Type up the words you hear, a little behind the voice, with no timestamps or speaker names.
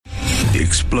The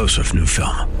explosive new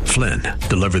film, Flynn,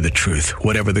 deliver the truth,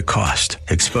 whatever the cost,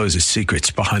 exposes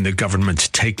secrets behind the government's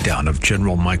takedown of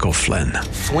General Michael Flynn.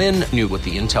 Flynn knew what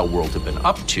the intel world had been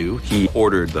up to. He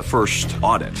ordered the first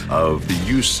audit of the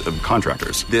use of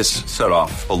contractors. This set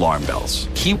off alarm bells.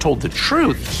 He told the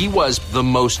truth. He was the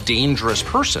most dangerous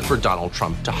person for Donald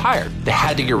Trump to hire. They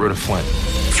had to get rid of Flynn.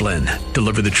 Flynn,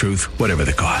 deliver the truth, whatever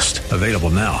the cost. Available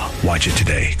now. Watch it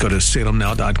today. Go to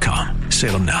salemnow.com.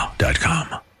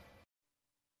 salemnow.com.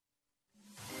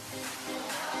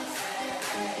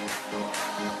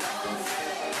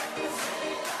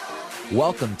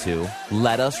 Welcome to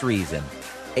Let Us Reason,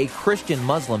 a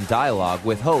Christian-Muslim dialogue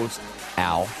with host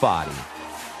Al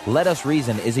Fadi. Let Us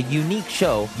Reason is a unique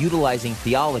show utilizing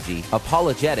theology,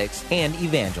 apologetics, and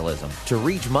evangelism to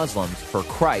reach Muslims for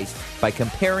Christ by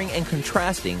comparing and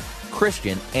contrasting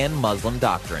Christian and Muslim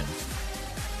doctrines.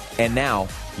 And now,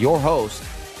 your host,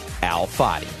 Al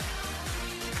Fadi.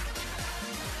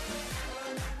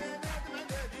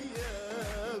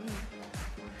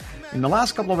 In the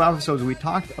last couple of episodes, we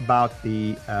talked about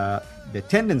the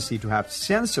tendency to have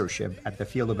censorship at the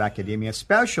field of academia,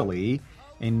 especially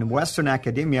in Western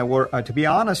academia, where, to be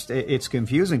honest, it's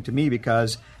confusing to me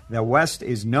because the West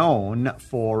is known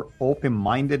for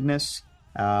open-mindedness,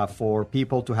 for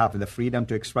people to have the freedom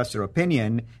to express their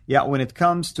opinion. Yet when it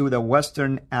comes to the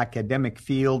Western academic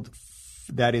field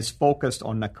that is focused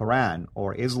on the Quran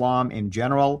or Islam in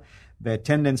general, the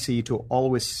tendency to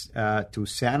always to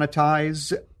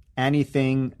sanitize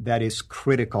anything that is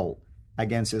critical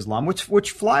against Islam,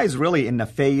 which flies really in the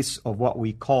face of what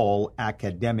we call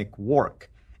academic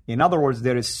work. In other words,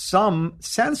 there is some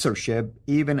censorship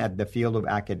even at the field of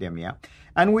academia.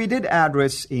 And we did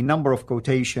address a number of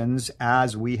quotations,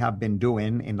 as we have been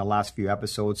doing in the last few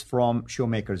episodes, from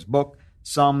Shoemaker's book.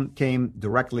 Some came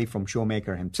directly from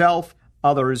Shoemaker himself.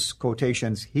 Others,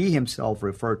 quotations he himself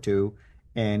referred to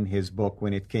in his book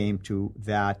when it came to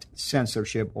that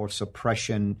censorship or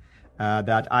suppression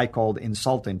that I called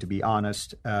insulting, to be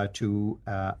honest, to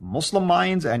Muslim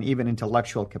minds and even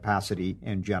intellectual capacity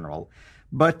in general.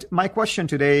 But my question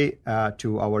today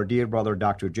to our dear brother,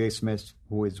 Dr. Jay Smith,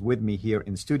 who is with me here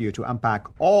in studio to unpack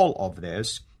all of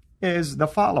this, is the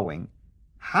following.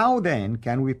 How then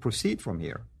can we proceed from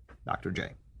here, Dr.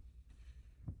 Jay?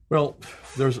 Well,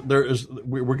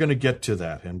 we're going to get to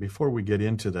that. And before we get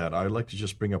into that, I'd like to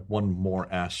just bring up one more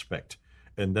aspect,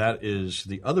 and that is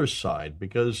the other side,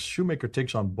 because Shoemaker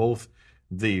takes on both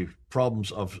the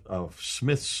problems of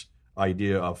Smith's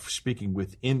idea of speaking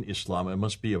within Islam. It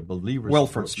must be a believer's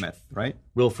Wilfred approach. Smith, right?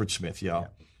 Wilfred Smith, yeah.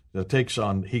 That takes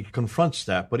on, he confronts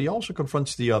that, but he also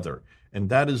confronts the other, and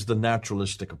that is the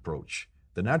naturalistic approach.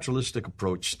 The naturalistic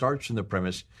approach starts in the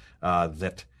premise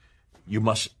that you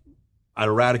must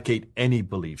eradicate any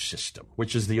belief system,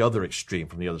 which is the other extreme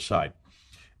from the other side.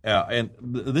 And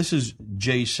this is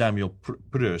J. Samuel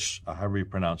Peirce, however you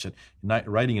pronounce it,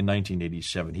 writing in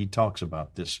 1987. He talks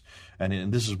about this,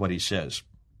 and this is what he says.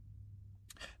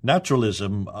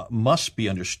 Naturalism must be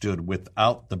understood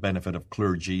without the benefit of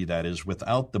clergy, that is,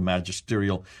 without the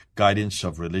magisterial guidance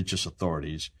of religious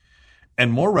authorities,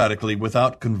 and more radically,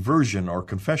 without conversion or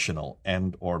confessional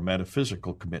and or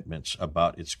metaphysical commitments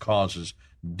about its causes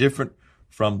different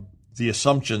from the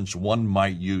assumptions one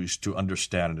might use to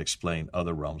understand and explain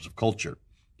other realms of culture.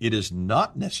 It is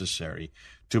not necessary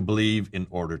to believe in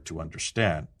order to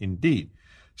understand. Indeed,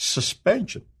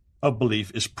 suspension of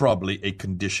belief is probably a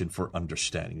condition for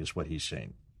understanding, is what he's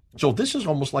saying. So this is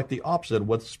almost like the opposite of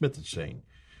what Smith is saying,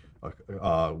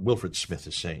 Wilfred Smith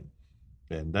is saying.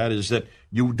 And that is that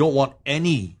you don't want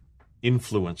any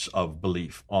influence of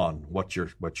belief on what you're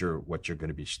going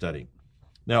to be studying.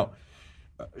 Now,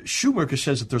 Shoemaker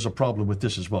says that there's a problem with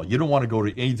this as well. You don't want to go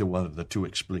to either one of the two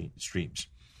extremes.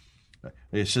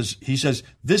 He says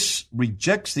this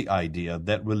rejects the idea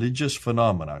that religious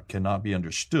phenomena cannot be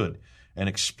understood and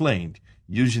explained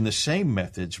using the same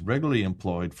methods regularly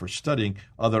employed for studying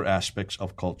other aspects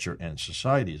of culture and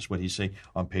society, is what he's saying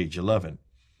on page 11.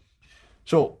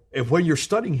 So when you're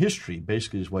studying history,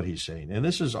 basically is what he's saying, and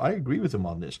I agree with him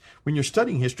on this. When you're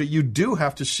studying history, you do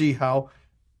have to see how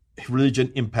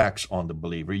religion impacts on the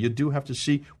believer. You do have to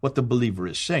see what the believer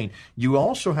is saying. You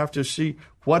also have to see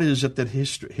what is it that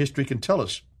history can tell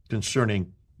us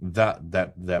concerning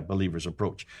that believer's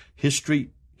approach.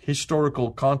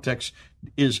 Historical context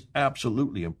is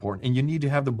absolutely important, and you need to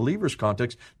have the believer's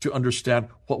context to understand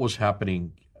what was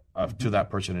happening to that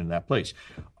person in that place.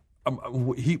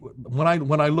 When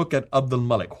I look at Abdul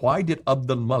Malik, why did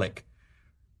Abdul Malik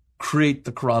create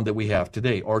the Quran that we have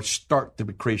today, or start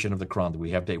the creation of the Quran that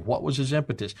we have today? What was his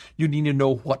impetus? You need to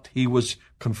know what he was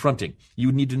confronting.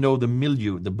 You need to know the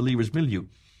milieu, the believer's milieu.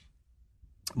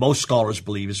 Most scholars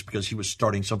believe it's because he was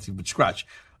starting something from scratch.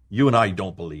 You and I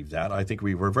don't believe that. I think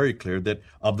we were very clear that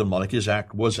Abdul Malik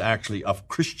was actually a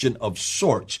Christian of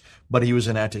sorts, but he was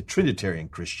an anti-Trinitarian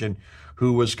Christian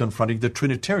who was confronting the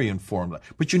Trinitarian formula.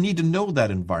 But you need to know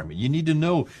that environment. You need to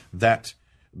know that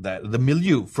the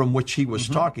milieu from which he was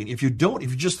talking. If you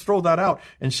just throw that out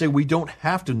and say we don't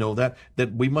have to know that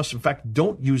we must, in fact,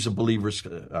 don't use a believer's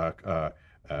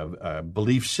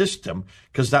belief system,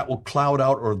 because that will cloud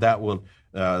out, or that will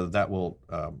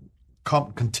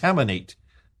contaminate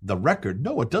the record.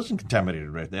 No, it doesn't contaminate the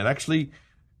record.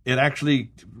 It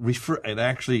actually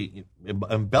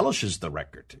embellishes the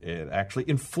record. It actually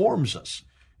informs us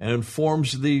and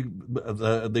informs the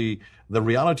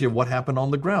reality of what happened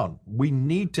on the ground. We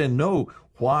need to know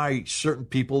why certain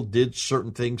people did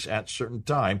certain things at certain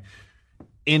time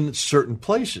in certain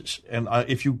places. And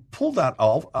if you pull that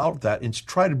out of that and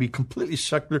try to be completely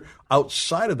secular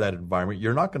outside of that environment,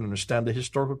 you're not going to understand the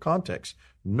historical context,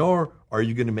 nor are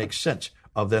you going to make sense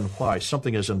of then why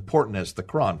something as important as the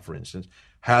Quran, for instance,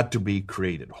 had to be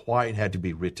created, why it had to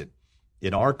be written.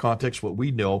 In our context, what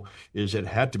we know is it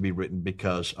had to be written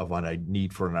because of a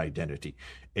need for an identity,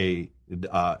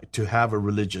 to have a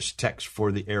religious text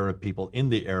for the Arab people in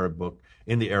the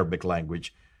Arabic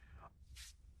language,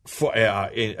 for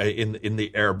in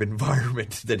the Arab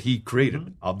environment that he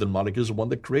created. Abdul Malik is the one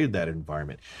that created that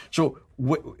environment. So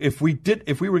if we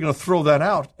were going to throw that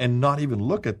out and not even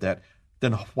look at that,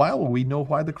 then why will we know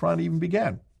why the Quran even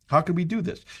began? How could we do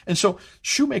this? And so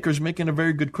Shoemaker's making a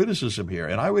very good criticism here,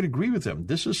 and I would agree with him.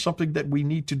 This is something that we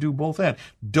need to do both ends.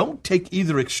 Don't take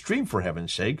either extreme, for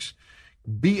heaven's sakes.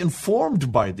 Be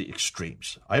informed by the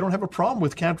extremes. I don't have a problem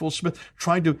with Cantwell Smith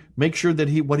trying to make sure that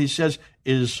what he says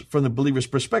is from the believer's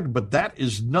perspective, but that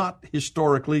is not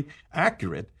historically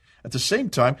accurate. At the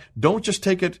same time, don't just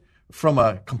take it from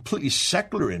a completely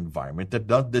secular environment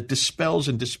that dispels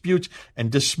and disputes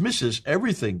and dismisses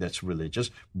everything that's religious.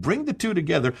 Bring the two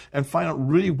together and find out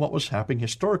really what was happening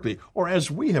historically. Or,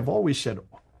 as we have always said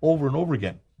over and over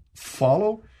again,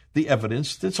 follow the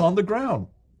evidence that's on the ground.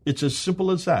 It's as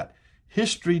simple as that.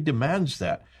 History demands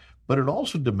that, but it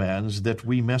also demands that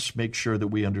we must make sure that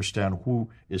we understand who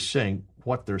is saying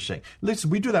what they're saying.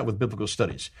 Listen, we do that with biblical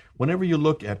studies. Whenever you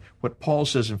look at what Paul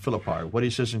says in Philippi, what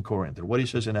he says in Corinth, or what he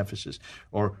says in Ephesus,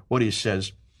 or what he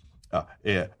says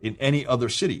in any other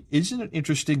city, isn't it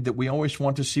interesting that we always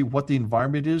want to see what the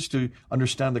environment is to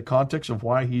understand the context of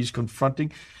why he's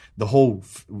confronting the whole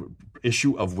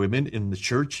issue of women in the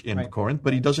church in Corinth,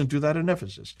 but he doesn't do that in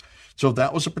Ephesus. So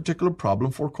that was a particular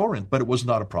problem for Corinth, but it was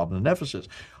not a problem in Ephesus.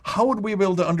 How would we be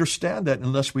able to understand that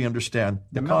unless we understand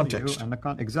the context? And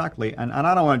exactly. And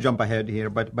I don't want to jump ahead here,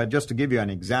 but just to give you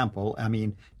an example, I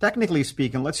mean, technically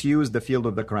speaking, let's use the field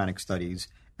of the Quranic studies,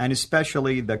 and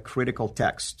especially the critical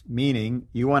text, meaning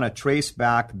you want to trace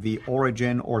back the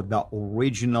origin or the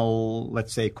original,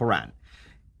 let's say, Quran.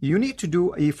 You need to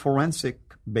do a forensic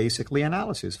basically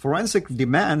analysis. Forensic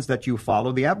demands that you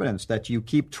follow the evidence, that you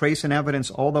keep tracing evidence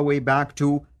all the way back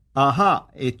to,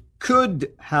 it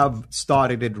could have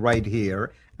started it right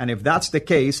here. And if that's the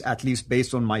case, at least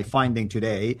based on my finding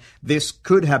today, this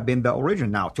could have been the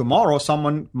origin. Now, tomorrow,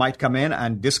 someone might come in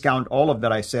and discount all of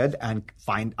that I said and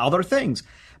find other things.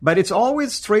 But it's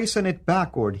always tracing it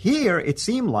backward. Here, it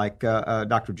seemed like,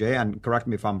 Dr. J, and correct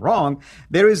me if I'm wrong,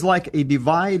 there is like a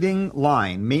dividing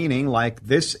line, meaning like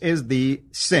this is the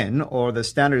sin or the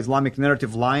standard Islamic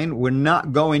narrative line. We're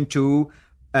not going to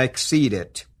exceed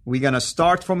it. We're going to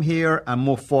start from here and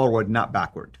move forward, not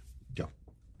backward. Yeah,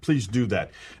 please do that.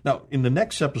 Now, in the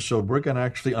next episode, we're going to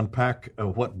actually unpack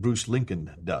what Bruce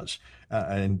Lincoln does.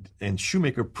 And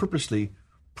Shoemaker purposely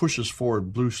pushes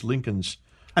forward Bruce Lincoln's.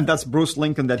 And that's Bruce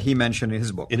Lincoln that he mentioned in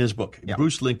his book. In his book. Yeah.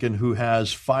 Bruce Lincoln, who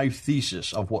has 5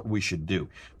 theses of what we should do.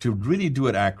 To really do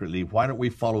it accurately, why don't we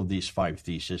follow these 5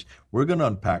 theses? We're going to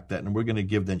unpack that, and we're going to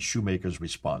give then Shoemaker's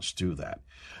response to that.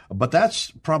 But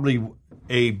that's probably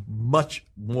a much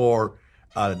more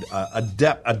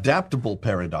adaptable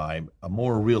paradigm, a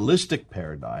more realistic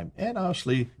paradigm, and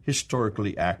honestly,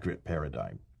 historically accurate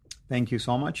paradigm. Thank you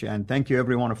so much. And thank you,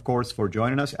 everyone, of course, for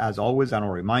joining us. As always, I want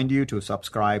to remind you to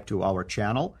subscribe to our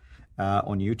channel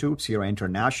on YouTube, Sierra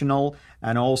International,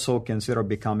 and also consider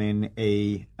becoming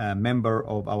a member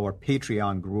of our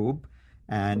Patreon group.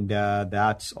 And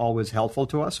that's always helpful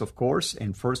to us, of course,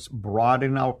 in first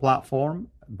broadening our platform,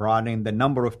 broadening the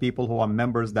number of people who are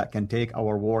members that can take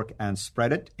our work and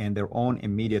spread it in their own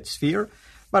immediate sphere.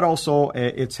 But also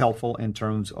it's helpful in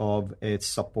terms of its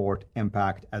support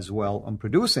impact as well on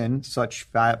producing such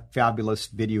fabulous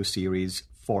video series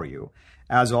for you.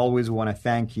 As always, we want to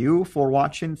thank you for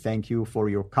watching. Thank you for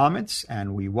your comments,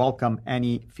 and we welcome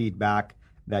any feedback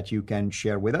that you can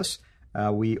share with us.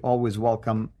 We always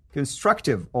welcome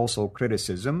constructive also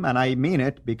criticism, and I mean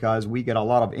it because we get a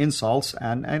lot of insults,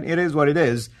 and it is what it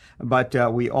is, but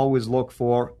we always look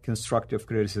for constructive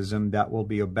criticism that will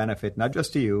be of benefit, not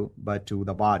just to you, but to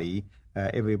the body,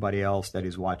 everybody else that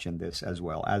is watching this as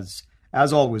well.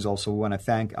 As always, also, we want to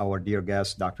thank our dear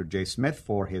guest, Dr. Jay Smith,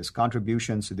 for his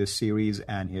contributions to this series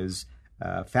and his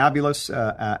fabulous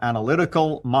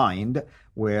analytical mind,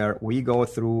 where we go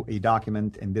through a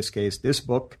document, in this case, this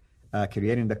book,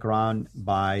 Creating the Quran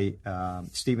by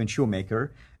Stephen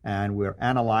Shoemaker, and we're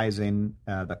analyzing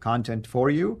the content for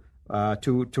you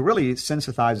to really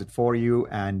sensitize it for you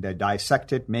and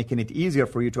dissect it, making it easier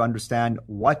for you to understand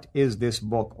what is this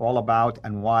book all about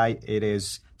and why it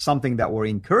is something that we're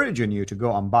encouraging you to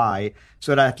go and buy,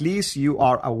 so that at least you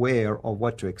are aware of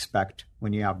what to expect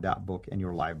when you have that book in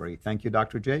your library. Thank you,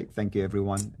 Dr. J. Thank you,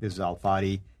 everyone. This is Al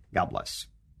Fadi. God bless.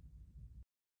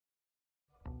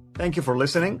 Thank you for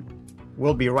listening.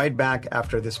 We'll be right back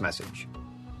after this message.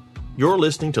 You're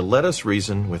listening to Let Us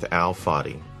Reason with Al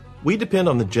Fadi. We depend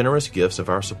on the generous gifts of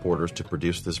our supporters to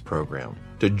produce this program.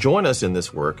 To join us in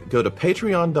this work, go to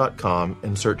patreon.com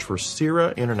and search for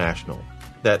CIRA International.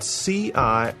 That's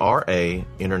CIRA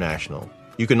International.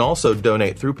 You can also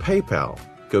donate through PayPal.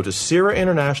 Go to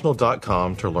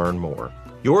CIRAInternational.com to learn more.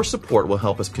 Your support will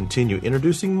help us continue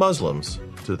introducing Muslims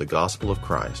to the gospel of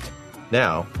Christ.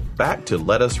 Now, back to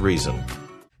Let Us Reason.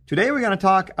 Today we're going to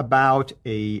talk about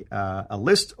a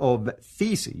list of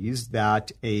theses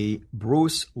that a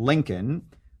Bruce Lincoln,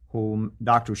 whom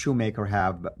Dr. Shoemaker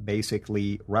have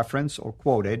basically referenced or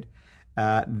quoted,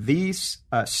 these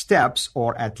steps,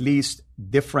 or at least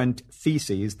different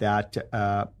theses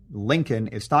that Lincoln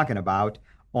is talking about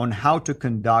on how to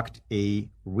conduct a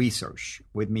research.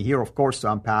 With me here, of course,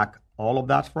 to unpack all of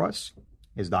that for us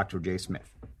is Dr. Jay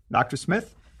Smith. Dr.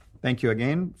 Smith, thank you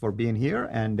again for being here.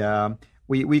 And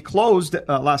we closed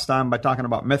last time by talking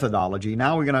about methodology.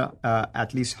 Now we're going to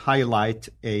at least highlight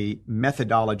a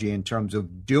methodology in terms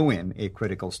of doing a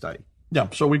critical study. Yeah,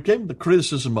 so we gave the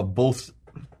criticism of both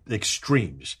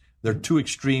extremes. They're too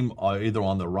extreme, either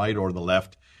on the right or the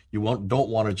left. You don't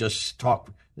want to just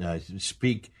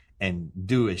speak and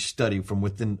do a study from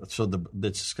within so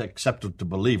that's acceptable to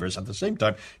believers. At the same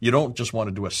time, you don't just want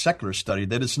to do a secular study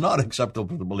that is not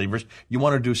acceptable to believers. You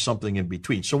want to do something in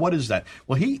between. So what is that?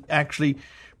 Well, he actually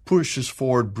pushes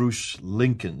forward Bruce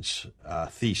Lincoln's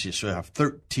thesis. So I have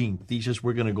 13 theses.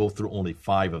 We're going to go through only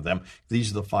 5 of them. These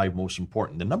are the 5 most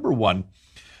important. The number one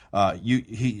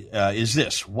is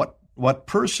this: what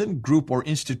person, group, or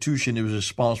institution is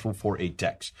responsible for a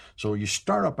text? So you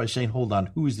start up by saying, hold on,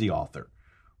 who is the author?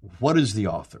 What is the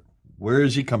author? Where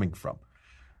is he coming from?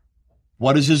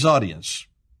 What is his audience?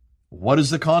 What is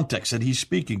the context that he's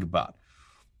speaking about?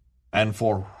 And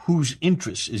for whose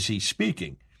interests is he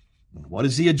speaking? What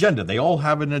is the agenda? They all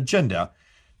have an agenda.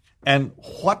 And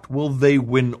what will they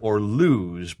win or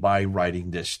lose by writing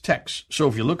this text? So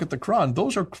if you look at the Quran,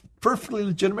 those are perfectly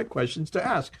legitimate questions to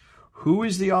ask. Who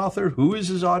is the author? Who is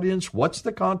his audience? What's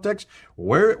the context?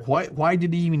 Why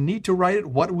did he even need to write it?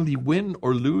 What will he win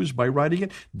or lose by writing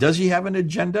it? Does he have an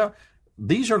agenda?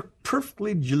 These are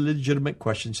perfectly legitimate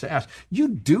questions to ask. You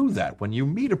do that when you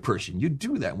meet a person. You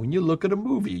do that when you look at a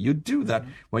movie. You do that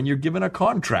when you're given a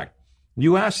contract.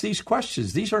 You ask these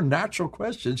questions. These are natural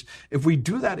questions. If we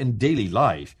do that in daily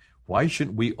life, why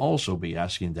shouldn't we also be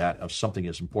asking that of something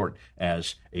as important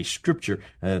as a scripture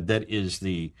that is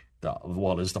the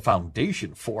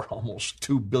foundation for almost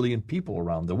 2 billion people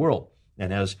around the world,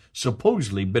 and has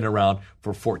supposedly been around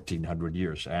for 1,400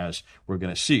 years, as we're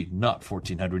going to see, not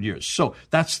 1,400 years. So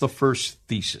that's the first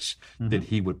thesis that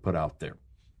he would put out there.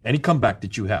 Any comeback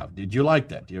that you have, did you like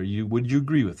that? Would you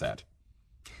agree with that?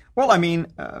 Well, I mean,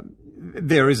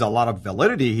 there is a lot of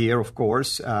validity here, of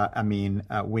course.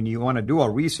 When you want to do a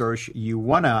research, you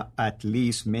want to at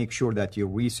least make sure that your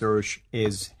research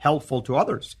is helpful to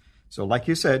others. So like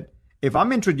you said, if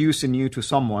I'm introducing you to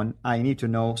someone, I need to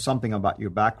know something about your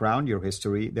background, your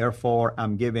history. Therefore,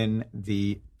 I'm giving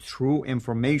the true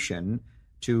information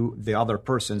to the other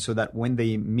person so that when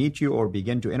they meet you or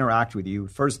begin to interact with you,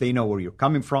 first they know where you're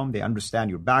coming from, they understand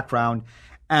your background,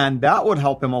 and that would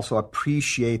help them also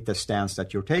appreciate the stance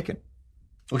that you're taking.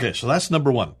 Okay, so that's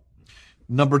number one.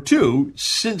 Number two,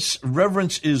 since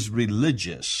reverence is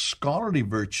religious, scholarly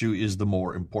virtue is the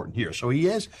more important here. So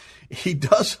he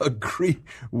does agree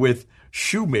with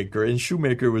Shoemaker, and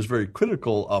Shoemaker was very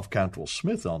critical of Cantwell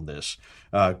Smith on this,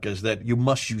 because that you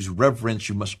must use reverence,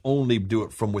 you must only do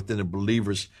it from within a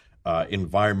believer's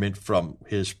environment, from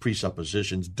his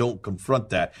presuppositions. Don't confront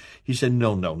that. He said,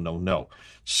 no.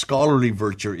 Scholarly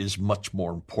virtue is much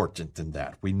more important than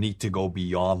that. We need to go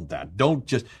beyond that. Don't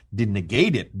just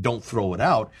negate it. Don't throw it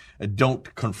out.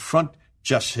 Don't confront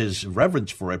just his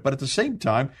reverence for it. But at the same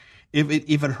time, if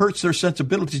it hurts their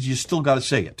sensibilities, you still got to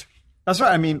say it. That's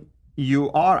right. I mean,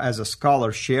 you are, as a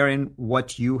scholar, sharing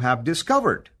what you have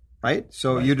discovered, right?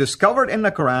 So you discovered in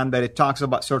the Quran that it talks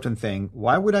about certain thing.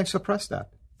 Why would I suppress that?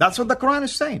 That's what the Quran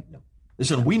is saying.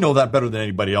 Listen, we know that better than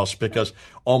anybody else, because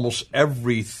almost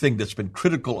everything that's been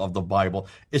critical of the Bible,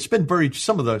 it's been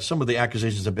some of the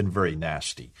accusations have been very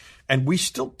nasty, and we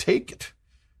still take it.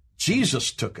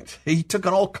 Jesus took it. He took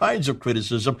on all kinds of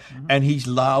criticism, and he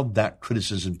allowed that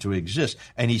criticism to exist,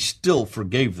 and he still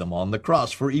forgave them on the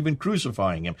cross for even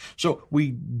crucifying him. So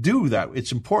we do that.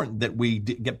 It's important that we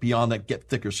get beyond that, get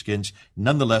thicker skins,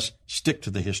 nonetheless stick to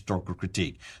the historical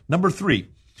critique. Number 3,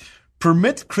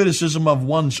 permit criticism of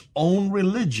one's own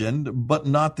religion, but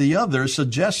not the other,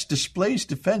 suggests displays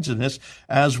defensiveness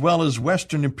as well as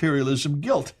Western imperialism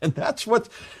guilt. And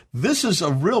this is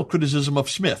a real criticism of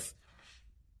Smith.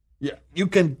 Yeah, you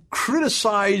can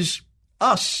criticize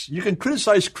us. You can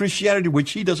criticize Christianity,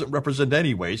 which he doesn't represent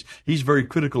anyways. He's very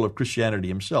critical of Christianity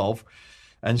himself.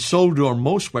 And so do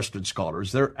most Western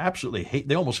scholars.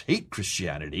 They almost hate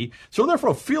Christianity. So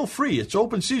therefore, feel free. It's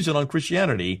open season on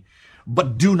Christianity.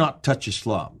 But do not touch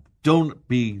Islam. Don't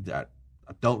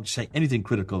say anything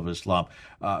critical of Islam,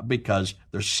 because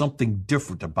there's something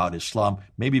different about Islam.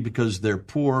 Maybe because they're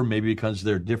poor, maybe because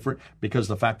they're different, because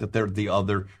the fact that they're the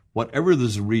other. Whatever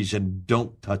there's a reason,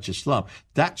 don't touch Islam.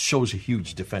 That shows a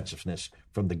huge defensiveness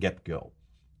from the get-go.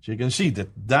 So you can see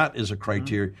that is a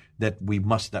criteria that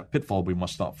pitfall we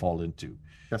must not fall into.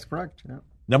 That's correct. Yeah.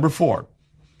 Number 4.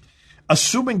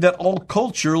 Assuming that all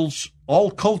cultures,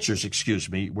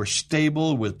 were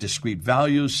stable with discrete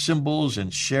values, symbols,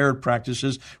 and shared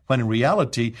practices, when in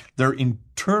reality their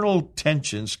internal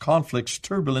tensions, conflicts,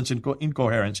 turbulence, and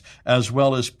incoherence, as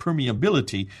well as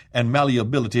permeability and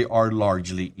malleability, are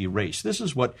largely erased. This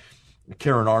is what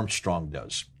Karen Armstrong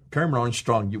does. Karen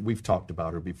Armstrong, we've talked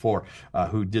about her before,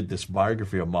 who did this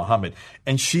biography of Muhammad,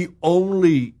 and she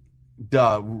only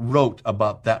wrote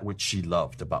about that which she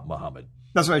loved about Muhammad.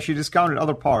 That's right. She discounted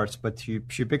other parts, but she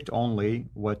picked only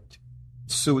what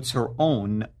suits her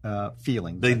own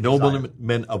feelings. The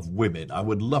noblemen of women. I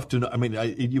would love to know. I mean,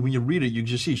 when you read it, you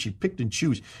just see she picked and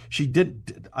chose. She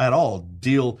didn't at all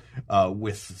deal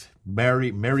with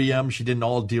Maryam. She didn't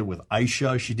all deal with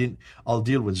Aisha. She didn't all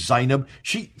deal with Zainab.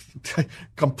 She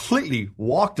completely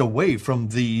walked away from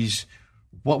these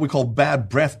what we call bad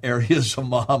breath areas of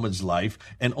Muhammad's life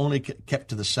and only kept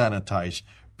to the sanitized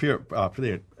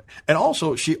period. And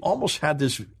also, she almost had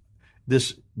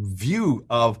this view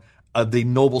of the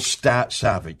noble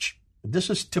savage. This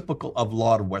is typical of a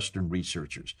lot of Western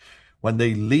researchers. When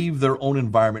they leave their own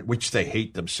environment, which they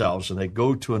hate themselves, and they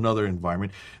go to another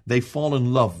environment, they fall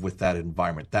in love with that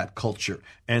environment, that culture,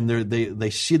 and they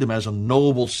see them as a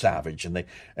noble savage, and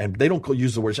they don't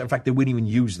use the words. In fact, they wouldn't even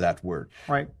use that word.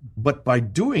 Right. But by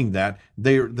doing that,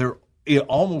 they're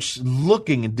almost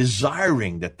looking and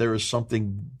desiring that there is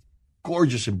something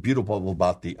gorgeous and beautiful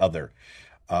about the other.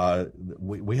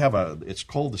 We have it's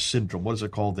called the syndrome. What is it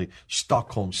called? The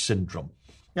Stockholm Syndrome.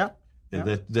 Yeah.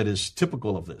 That is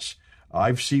typical of this.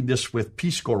 I've seen this with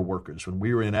Peace Corps workers. When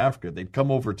we were in Africa, they'd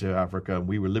come over to Africa, and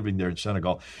we were living there in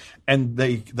Senegal. And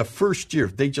the first year,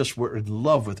 they just were in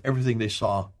love with everything they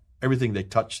saw, everything they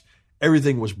touched.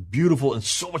 Everything was beautiful and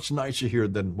so much nicer here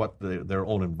than what their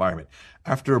own environment.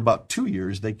 After about 2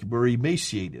 years, they were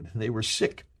emaciated and they were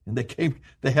sick. And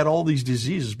they had all these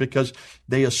diseases because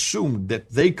they assumed that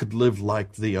they could live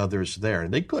like the others there,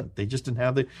 and they couldn't. They just didn't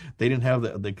have they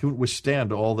couldn't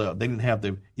withstand they didn't have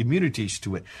the immunities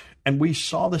to it. And we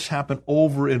saw this happen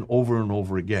over and over and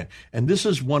over again. And this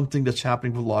is one thing that's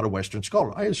happening with a lot of Western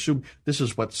scholars. I assume this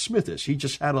is what Smith is. He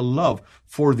just had a love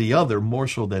for the other more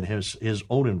so than his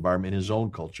own environment, his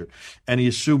own culture. And he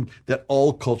assumed that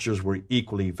all cultures were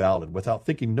equally valid without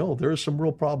thinking, no, there are some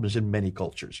real problems in many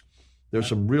cultures. There's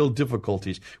some real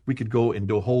difficulties. We could go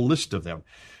into a whole list of them.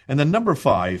 And then number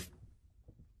 5,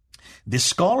 the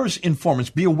scholars' informants.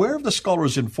 Be aware of the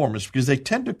scholars' informants because they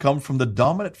tend to come from the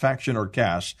dominant faction or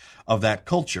caste of that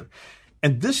culture.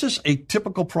 And this is a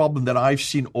typical problem that I've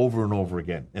seen over and over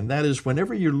again. And that is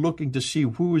whenever you're looking to see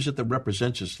who is it that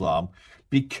represents Islam,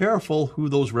 be careful who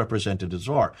those representatives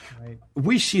are. Right.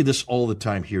 We see this all the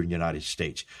time here in the United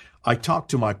States. I talk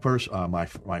to my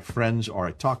friends, or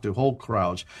I talk to whole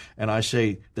crowds, and I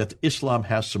say that Islam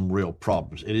has some real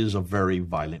problems. It is a very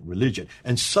violent religion.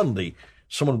 And suddenly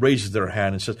someone raises their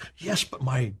hand and says, yes, but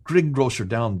my greengrocer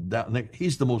down there,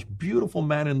 he's the most beautiful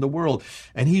man in the world,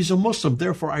 and he's a Muslim.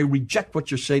 Therefore, I reject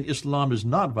what you're saying. Islam is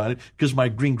not violent because my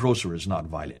greengrocer is not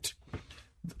violent.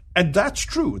 And that's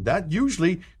true. That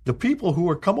usually the people who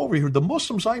are come over here, the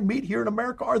Muslims I meet here in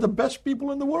America, are the best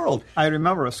people in the world. I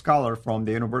remember a scholar from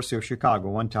the University of Chicago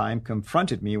one time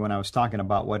confronted me when I was talking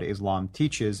about what Islam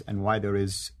teaches and why there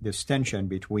is this tension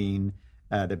between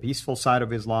the peaceful side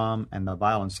of Islam and the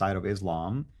violent side of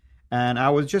Islam. And I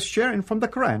was just sharing from the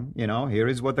Quran. Here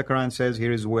is what the Quran says.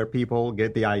 Here is where people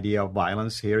get the idea of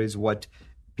violence. Here is what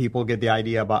people get the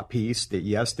idea about peace. That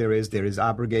yes, there is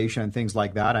abrogation and things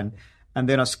like that. And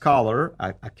then a scholar,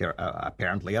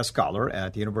 apparently a scholar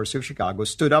at the University of Chicago,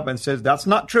 stood up and says, that's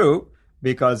not true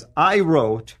because I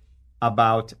wrote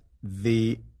about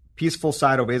the peaceful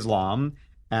side of Islam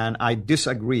and I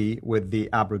disagree with the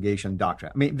abrogation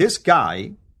doctrine. I mean, this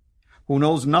guy who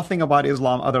knows nothing about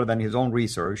Islam other than his own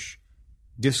research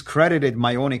discredited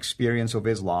my own experience of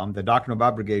Islam, the doctrine of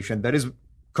abrogation that is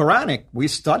Quranic. We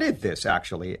studied this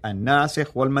actually,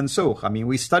 an-nasikh wal-mansukh. I mean,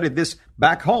 we studied this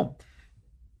back home.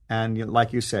 And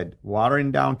like you said,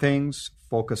 watering down things,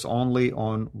 focus only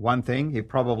on one thing. He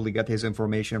probably got his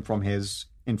information from his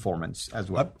informants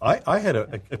as well. I had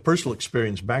a personal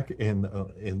experience back in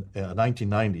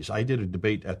 1990s. I did a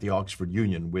debate at the Oxford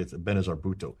Union with Benazir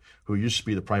Bhutto, who used to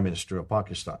be the Prime Minister of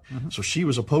Pakistan. Mm-hmm. So she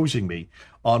was opposing me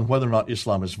on whether or not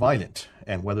Islam is violent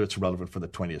and whether it's relevant for the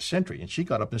 20th century. And she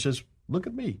got up and says, look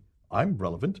at me. I'm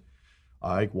relevant.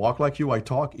 I walk like you, I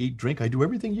talk, eat, drink, I do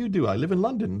everything you do. I live in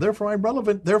London, therefore I'm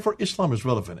relevant, therefore Islam is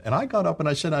relevant. And I got up and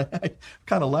I said, I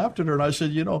kind of laughed at her and I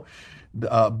said,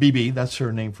 Bibi, that's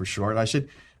her name for short. I said,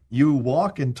 you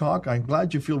walk and talk, I'm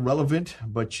glad you feel relevant,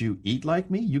 but you eat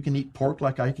like me. You can eat pork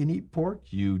like I can eat pork.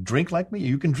 You drink like me.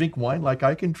 You can drink wine like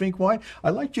I can drink wine.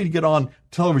 I'd like you to get on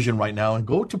television right now and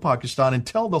go to Pakistan and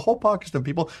tell the whole Pakistan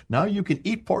people, now you can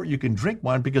eat pork, you can drink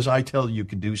wine because I tell you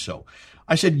can do so.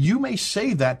 I said, you may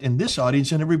say that in this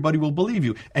audience and everybody will believe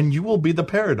you. And you will be the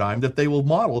paradigm that they will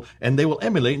model and they will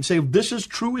emulate and say, this is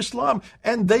true Islam.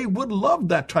 And they would love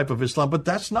that type of Islam. But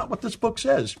that's not what this book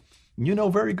says. You know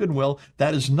very good and well,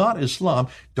 that is not Islam.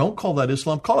 Don't call that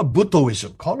Islam. Call it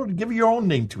Bhuttoism. Give your own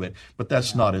name to it. But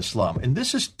that's not Islam. And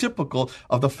this is typical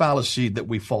of the fallacy that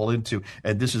we fall into.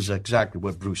 And this is exactly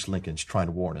what Bruce Lincoln's trying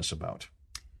to warn us about.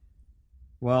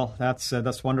 Well,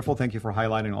 that's wonderful. Thank you for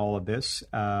highlighting all of this.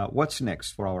 What's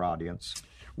next for our audience?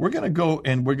 We're going to go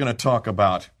and we're going to talk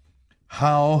about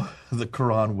how the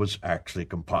Quran was actually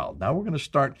compiled. Now we're going to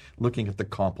start looking at the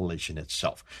compilation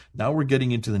itself. Now we're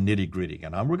getting into the nitty-gritty,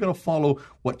 and we're going to follow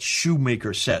what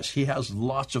Shoemaker says. He has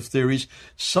lots of theories.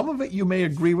 Some of it you may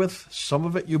agree with, some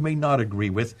of it you may not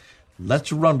agree with.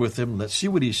 Let's run with him. Let's see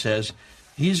what he says.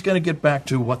 He's going to get back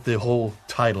to what the whole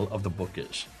title of the book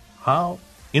is. How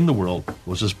in the world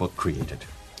was this book created?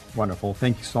 Wonderful.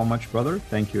 Thank you so much, brother.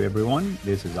 Thank you, everyone.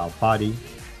 This is Al-Fadi.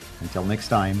 Until next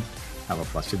time, have a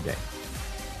blessed day.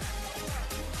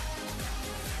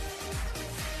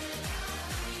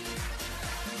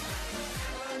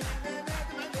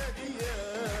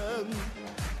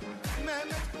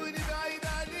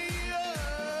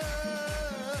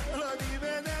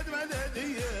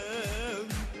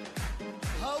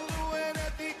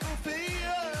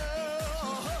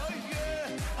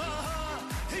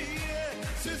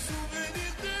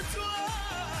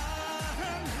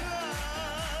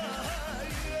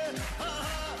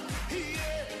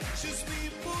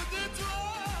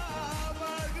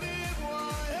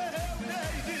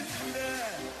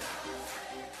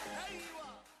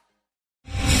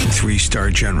 Three-star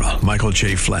General Michael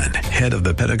J. Flynn, head of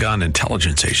the Pentagon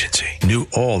Intelligence Agency, knew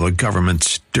all the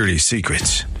government's dirty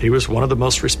secrets. He was one of the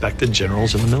most respected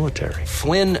generals in the military.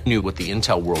 Flynn knew what the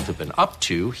intel world had been up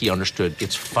to. He understood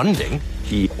its funding.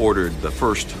 He ordered the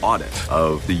first audit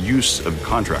of the use of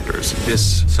contractors.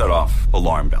 This set off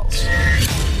alarm bells.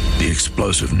 The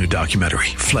explosive new documentary,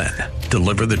 Flynn,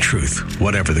 Deliver the Truth,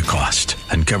 Whatever the Cost,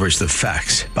 uncovers the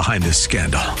facts behind this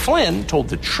scandal. Flynn told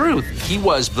the truth. He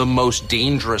was the most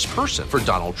dangerous person for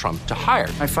Donald Trump to hire.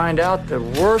 I find out the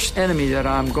worst enemy that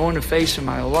I'm going to face in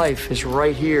my life is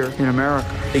right here in America.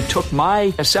 They took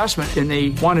my assessment and they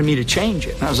wanted me to change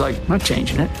it. And I was like, I'm not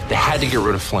changing it. They had to get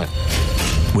rid of Flynn.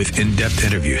 With in-depth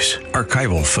interviews,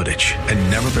 archival footage,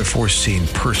 and never-before-seen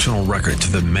personal records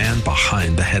of the man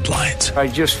behind the headlines. I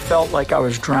just felt like I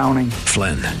was drowning.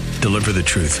 Flynn, Deliver the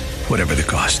Truth, Whatever the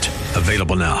Cost.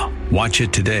 Available now. Watch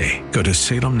it today. Go to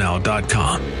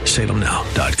salemnow.com.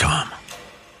 salemnow.com.